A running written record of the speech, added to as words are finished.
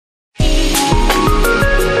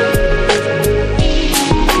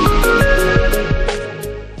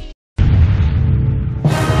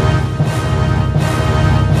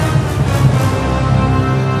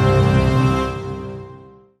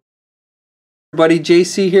Everybody,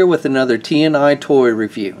 JC here with another TNI toy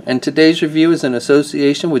review, and today's review is in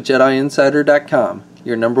association with JediInsider.com,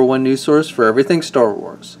 your #1 news source for everything Star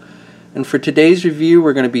Wars. And for today's review,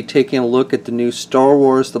 we're going to be taking a look at the new Star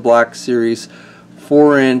Wars The Black Series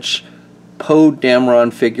 4-inch Poe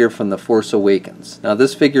Dameron figure from The Force Awakens. Now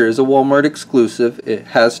this figure is a Walmart exclusive. It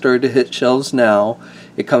has started to hit shelves now.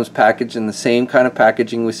 It comes packaged in the same kind of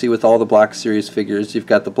packaging we see with all the Black Series figures. You've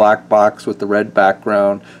got the black box with the red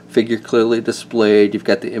background, figure clearly displayed. You've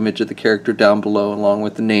got the image of the character down below along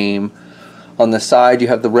with the name. On the side you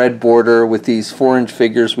have the red border with these 4-inch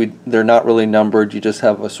figures. They're not really numbered, you just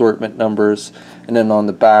have assortment numbers. And then on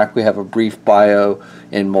the back we have a brief bio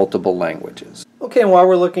in multiple languages. Okay, and while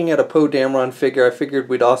we're looking at a Poe Dameron figure, I figured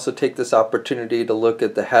we'd also take this opportunity to look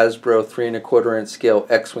at the Hasbro 3 1/4 inch scale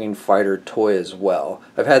X-Wing fighter toy as well.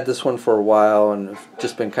 I've had this one for a while and I've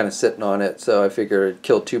just been kind of sitting on it, so I figured I'd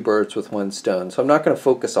kill two birds with one stone. So I'm not going to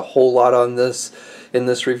focus a whole lot on this in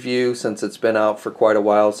this review since it's been out for quite a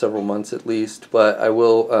while, several months at least, but I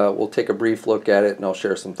will we'll take a brief look at it and I'll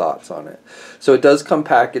share some thoughts on it. So it does come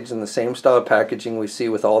packaged in the same style of packaging we see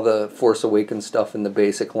with all the Force Awakens stuff in the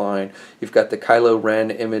basic line. You've got the Kylo Ren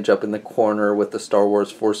image up in the corner with the Star Wars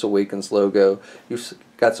Force Awakens logo. You've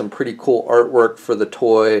got some pretty cool artwork for the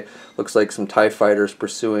toy. Looks like some TIE fighters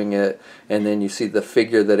pursuing it. And then you see the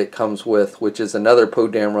figure that it comes with, which is another Poe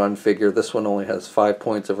Dameron figure. This one only has 5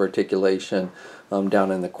 points of articulation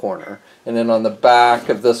down in the corner. And then on the back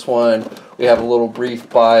of this one, we have a little brief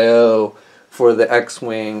bio for the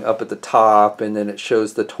X-Wing up at the top, and then it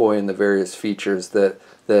shows the toy and the various features that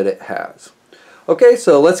it has. Okay,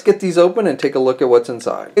 so let's get these open and take a look at what's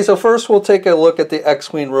inside. Okay, so first we'll take a look at the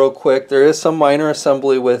X-Wing real quick. There is some minor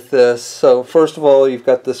assembly with this. So first of all, you've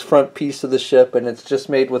got this front piece of the ship, and it's just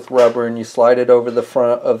made with rubber, and you slide it over the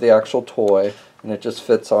front of the actual toy, and it just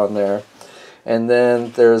fits on there. And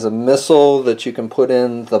then there's a missile that you can put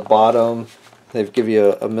in the bottom. They give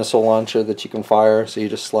you a missile launcher that you can fire, so you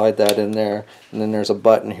just slide that in there. And then there's a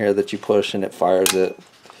button here that you push and it fires it.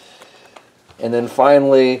 And then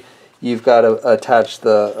finally, you've got to attach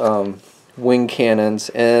the wing cannons,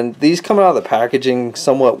 and these come out of the packaging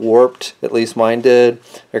somewhat warped, at least mine did.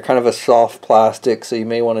 They're kind of a soft plastic, so you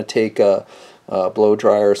may want to take a blow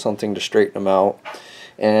dryer or something to straighten them out.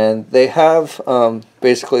 And they have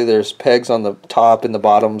basically there's pegs on the top and the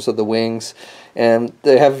bottoms of the wings, and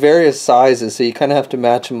they have various sizes, so you kind of have to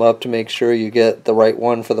match them up to make sure you get the right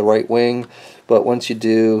one for the right wing. But once you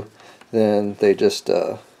do, then they just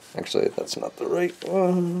actually that's not the right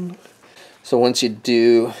one. So once you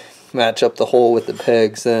do match up the hole with the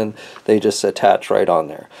pegs, then they just attach right on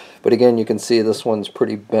there. But again, you can see this one's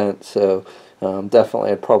pretty bent, so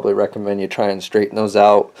definitely I'd probably recommend you try and straighten those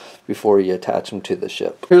out before you attach them to the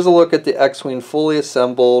ship. Here's a look at the X-Wing fully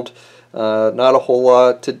assembled. Not a whole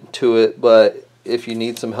lot to it, but if you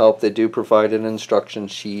need some help, they do provide an instruction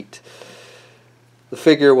sheet. The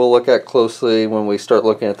figure we'll look at closely when we start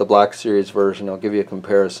looking at the Black Series version. I'll give you a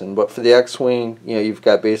comparison. But for the X-Wing, you know, you've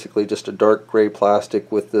got basically just a dark gray plastic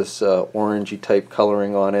with this orangey type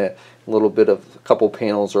coloring on it. A little bit of a couple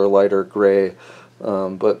panels are lighter gray,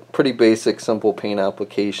 but pretty basic, simple paint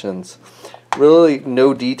applications. Really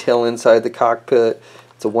no detail inside the cockpit.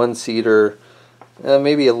 It's a one-seater.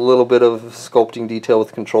 Maybe a little bit of sculpting detail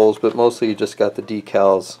with controls, but mostly you just got the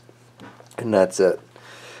decals, and that's it.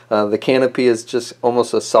 The canopy is just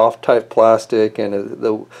almost a soft type plastic, and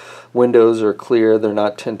the windows are clear, they're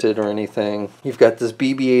not tinted or anything. You've got this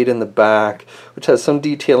BB-8 in the back, which has some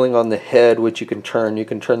detailing on the head, which you can turn. You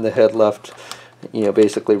can turn the head left, you know,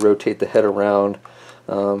 basically rotate the head around,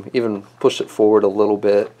 even push it forward a little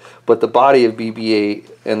bit. But the body of BB-8,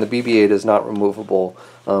 and the BB-8 is not removable,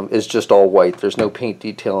 is just all white. There's no paint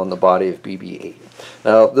detail on the body of BB-8.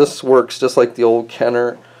 Now this works just like the old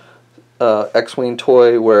Kenner X-Wing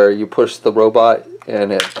toy, where you push the robot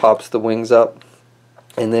and it pops the wings up,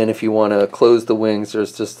 and then if you want to close the wings,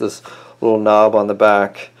 there's just this little knob on the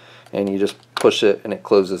back, and you just push it and it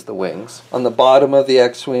closes the wings. On the bottom of the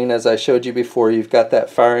X-Wing, as I showed you before, you've got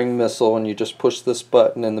that firing missile, and you just push this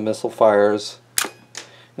button and the missile fires,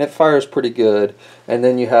 and it fires pretty good. And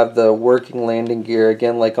then you have the working landing gear,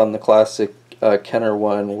 again like on the classic Kenner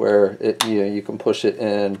one, where it, you can push it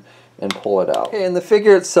in and pull it out. Okay, and the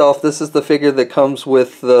figure itself, this is the figure that comes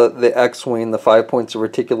with the X-Wing, the 5 points of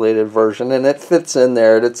articulated version, and it fits in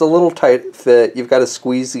there. It's a little tight fit. You've got to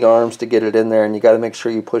squeeze the arms to get it in there, and you got to make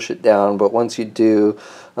sure you push it down, but once you do,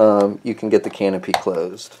 you can get the canopy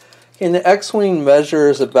closed. Okay, and the X-Wing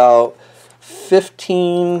measures about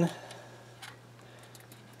 15,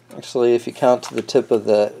 actually if you count to the tip of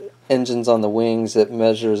the engines on the wings, it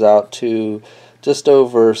measures out to just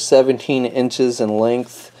over 17 inches in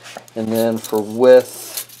length And then for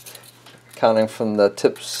width, counting from the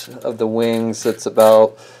tips of the wings, it's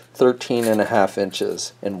about 13.5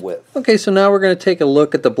 inches in width. Okay, so now we're going to take a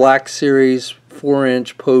look at the Black Series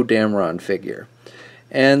 4-inch Poe Dameron figure.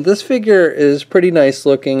 And this figure is pretty nice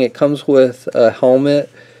looking. It comes with a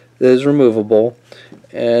helmet that is removable,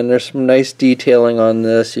 and there's some nice detailing on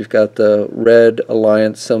this. You've got the red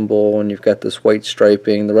Alliance symbol, and you've got this white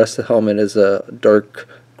striping. The rest of the helmet is a dark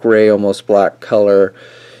gray, almost black color.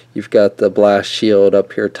 You've got the blast shield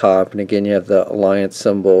up here top, and again you have the Alliance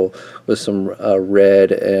symbol with some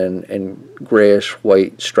red and grayish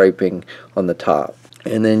white striping on the top.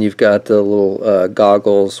 And then you've got the little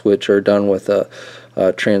goggles, which are done with a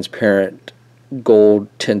transparent gold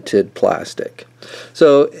tinted plastic.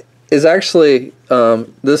 So is actually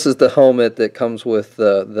this is the helmet that comes with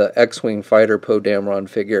the X-Wing fighter Poe Dameron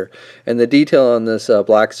figure, and the detail on this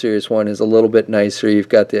Black Series one is a little bit nicer. You've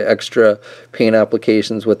got the extra paint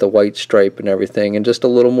applications with the white stripe and everything, and just a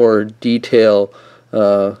little more detail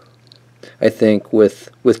I think with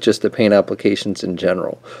just the paint applications in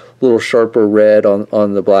general. A little sharper red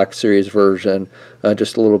on the Black Series version,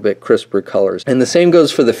 just a little bit crisper colors. And the same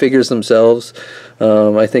goes for the figures themselves.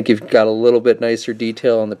 I think you've got a little bit nicer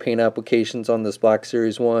detail on the paint applications on this Black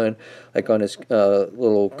Series one, like on his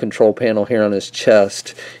little control panel here on his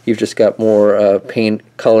chest. You've just got more paint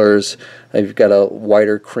colors. You've got a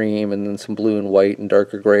whiter cream and then some blue and white and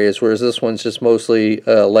darker grays, whereas this one's just mostly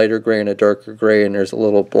a lighter gray and a darker gray, and there's a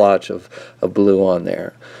little blotch of blue on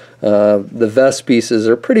there. The vest pieces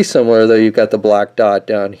are pretty similar, though. You've got the black dot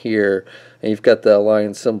down here, and you've got the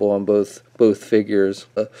Alliance symbol on both figures.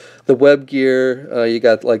 The web gear, you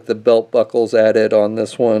got like the belt buckles added on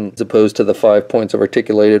this one as opposed to the 5 points of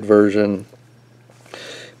articulated version.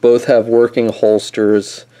 Both have working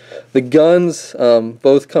holsters. The guns,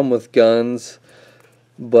 both come with guns,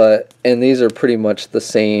 and these are pretty much the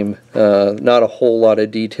same. Not a whole lot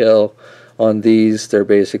of detail on these. They're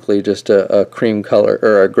basically just a cream color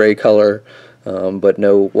or a gray color, but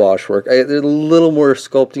no washwork. There's a little more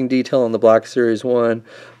sculpting detail on the Black Series one,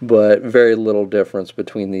 but very little difference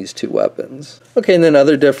between these two weapons. Okay, and then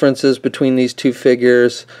other differences between these two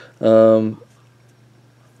figures.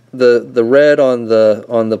 The red on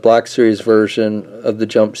the Black Series version of the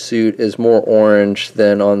jumpsuit is more orange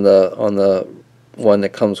than on the one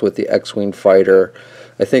that comes with the X-Wing fighter.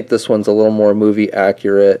 I think this one's a little more movie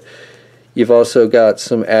accurate. You've also got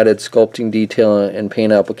some added sculpting detail and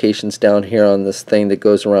paint applications down here on this thing that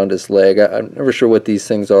goes around his leg. I'm never sure what these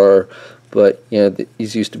things are, but you know,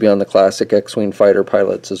 these used to be on the classic X-Wing fighter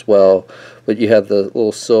pilots as well. But you have the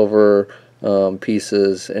little silver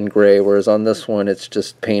pieces in gray, whereas on this one it's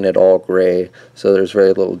just painted all gray, so there's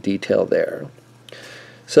very little detail there.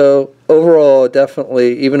 So overall,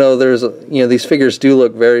 definitely, even though there's these figures do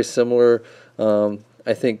look very similar,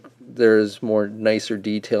 I think there's more nicer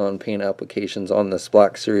detail and paint applications on this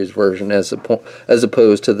Black Series version as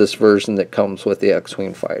opposed to this version that comes with the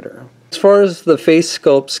X-Wing fighter. As far as the face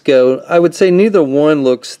sculpts go, I would say neither one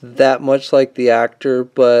looks that much like the actor,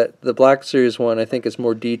 but the Black Series one I think is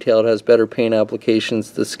more detailed, has better paint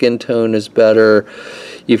applications, the skin tone is better,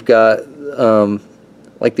 you've got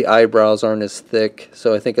like the eyebrows aren't as thick,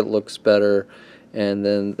 so I think it looks better. And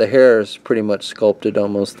then the hair is pretty much sculpted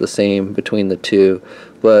almost the same between the two,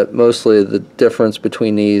 but mostly the difference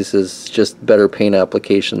between these is just better paint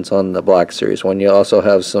applications on the Black Series one. You also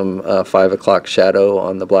have some 5 o'clock shadow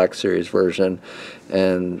on the Black Series version,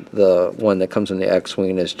 and the one that comes in the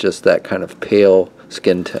X-Wing is just that kind of pale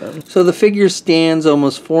skin tone. So the figure stands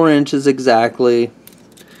almost 4 inches exactly,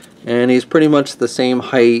 and he's pretty much the same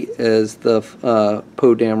height as the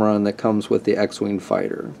Poe Dameron that comes with the X-Wing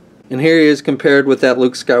fighter. And here he is compared with that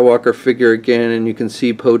Luke Skywalker figure again, and you can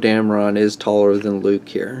see Poe Dameron is taller than Luke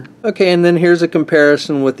here. Okay, and then here's a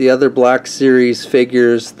comparison with the other Black Series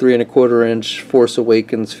figures, 3 1/4 inch Force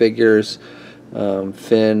Awakens figures,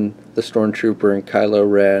 Finn, the Stormtrooper, and Kylo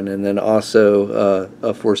Ren, and then also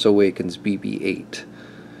a Force Awakens BB-8.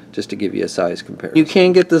 Just to give you a size comparison. You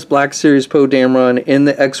can get this Black Series Poe Dameron in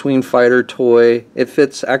the X-Wing fighter toy. It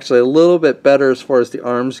fits actually a little bit better as far as the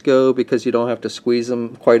arms go because you don't have to squeeze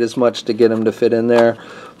them quite as much to get them to fit in there.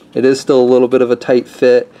 It is still a little bit of a tight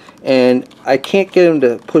fit, and I can't get him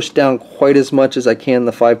to push down quite as much as I can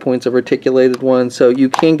the 5 points of articulated one, so you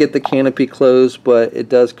can get the canopy closed, but it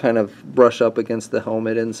does kind of brush up against the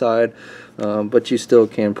helmet inside, but you still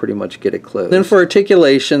can pretty much get it closed. Then for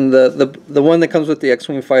articulation, the one that comes with the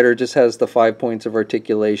X-Wing fighter just has the 5 points of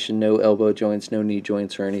articulation, no elbow joints, no knee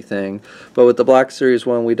joints or anything, but with the Black Series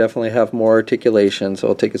one we definitely have more articulation, so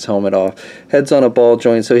I'll take his helmet off. Head's on a ball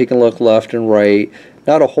joint so he can look left and right.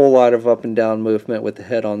 Not a whole lot of up and down movement with the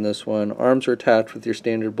head on this one. Arms are attached with your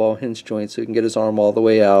standard ball hinge joint so he can get his arm all the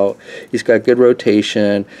way out. He's got good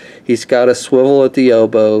rotation. He's got a swivel at the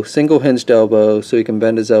elbow, single hinged elbow, so he can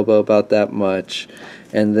bend his elbow about that much.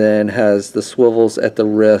 And then has the swivels at the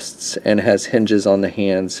wrists and has hinges on the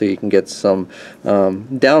hands so you can get some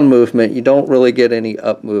down movement. You don't really get any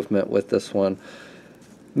up movement with this one.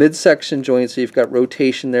 Midsection joint, so you've got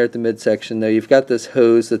rotation there at the midsection. Though you've got this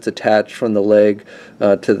hose that's attached from the leg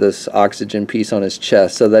to this oxygen piece on his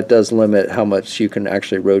chest, so that does limit how much you can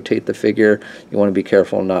actually rotate the figure. You want to be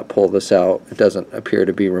careful and not pull this out. It doesn't appear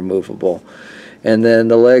to be removable. And then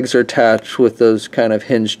the legs are attached with those kind of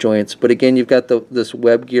hinge joints, but again, you've got this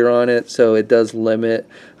web gear on it, so it does limit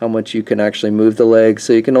how much you can actually move the legs.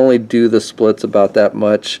 So you can only do the splits about that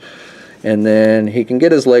much. And then he can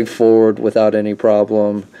get his leg forward without any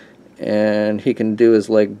problem, and he can do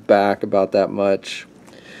his leg back about that much.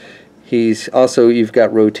 He's also, you've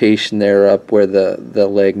got rotation there up where the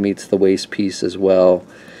leg meets the waist piece as well.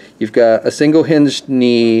 You've got a single hinged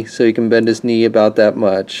knee, so you can bend his knee about that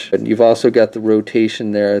much. And you've also got the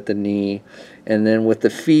rotation there at the knee. And then with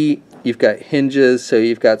the feet, you've got hinges, so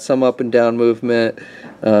you've got some up and down movement,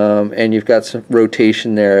 and you've got some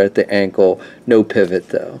rotation there at the ankle. No pivot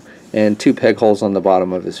though. And 2 peg holes on the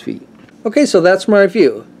bottom of his feet. Okay, so that's my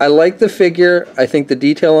review. I like the figure. I think the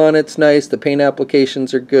detail on it's nice, the paint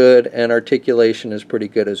applications are good, and articulation is pretty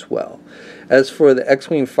good as well. As for the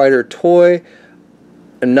X-Wing Fighter toy,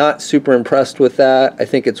 I'm not super impressed with that. I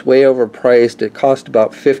think it's way overpriced. It cost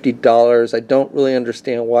about $50. I don't really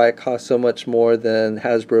understand why it costs so much more than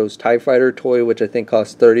Hasbro's TIE Fighter toy, which I think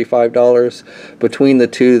costs $35. Between the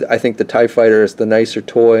two, I think the TIE Fighter is the nicer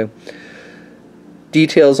toy.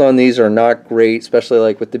 Details on these are not great, especially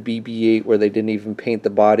like with the BB-8 where they didn't even paint the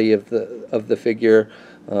body of the figure.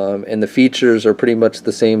 And the features are pretty much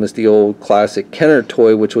the same as the old classic Kenner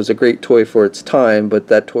toy, which was a great toy for its time, but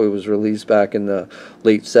that toy was released back in the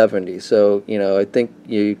late 70s. So, you know, I think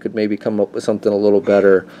you could maybe come up with something a little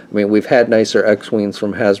better. I mean, we've had nicer X-Wings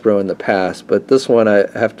from Hasbro in the past, but this one I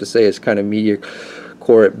have to say is kind of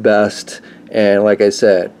mediocre at best, and like I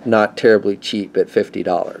said, not terribly cheap at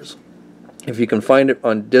 $50. If you can find it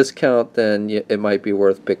on discount, then it might be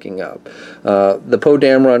worth picking up. The Poe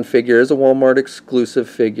Dameron figure is a Walmart exclusive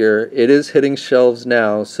figure. It is hitting shelves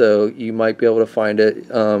now, so you might be able to find it.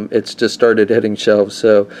 It's just started hitting shelves,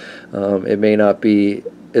 so it may not be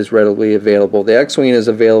as readily available. The X-Wing is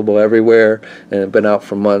available everywhere and it's been out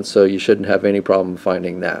for months, so you shouldn't have any problem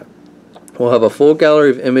finding that. We'll have a full gallery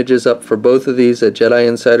of images up for both of these at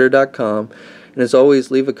JediInsider.com. And as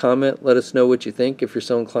always, leave a comment, let us know what you think. If you're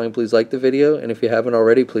so inclined, please like the video, and if you haven't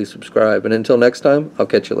already, please subscribe. And until next time, I'll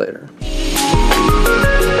catch you later.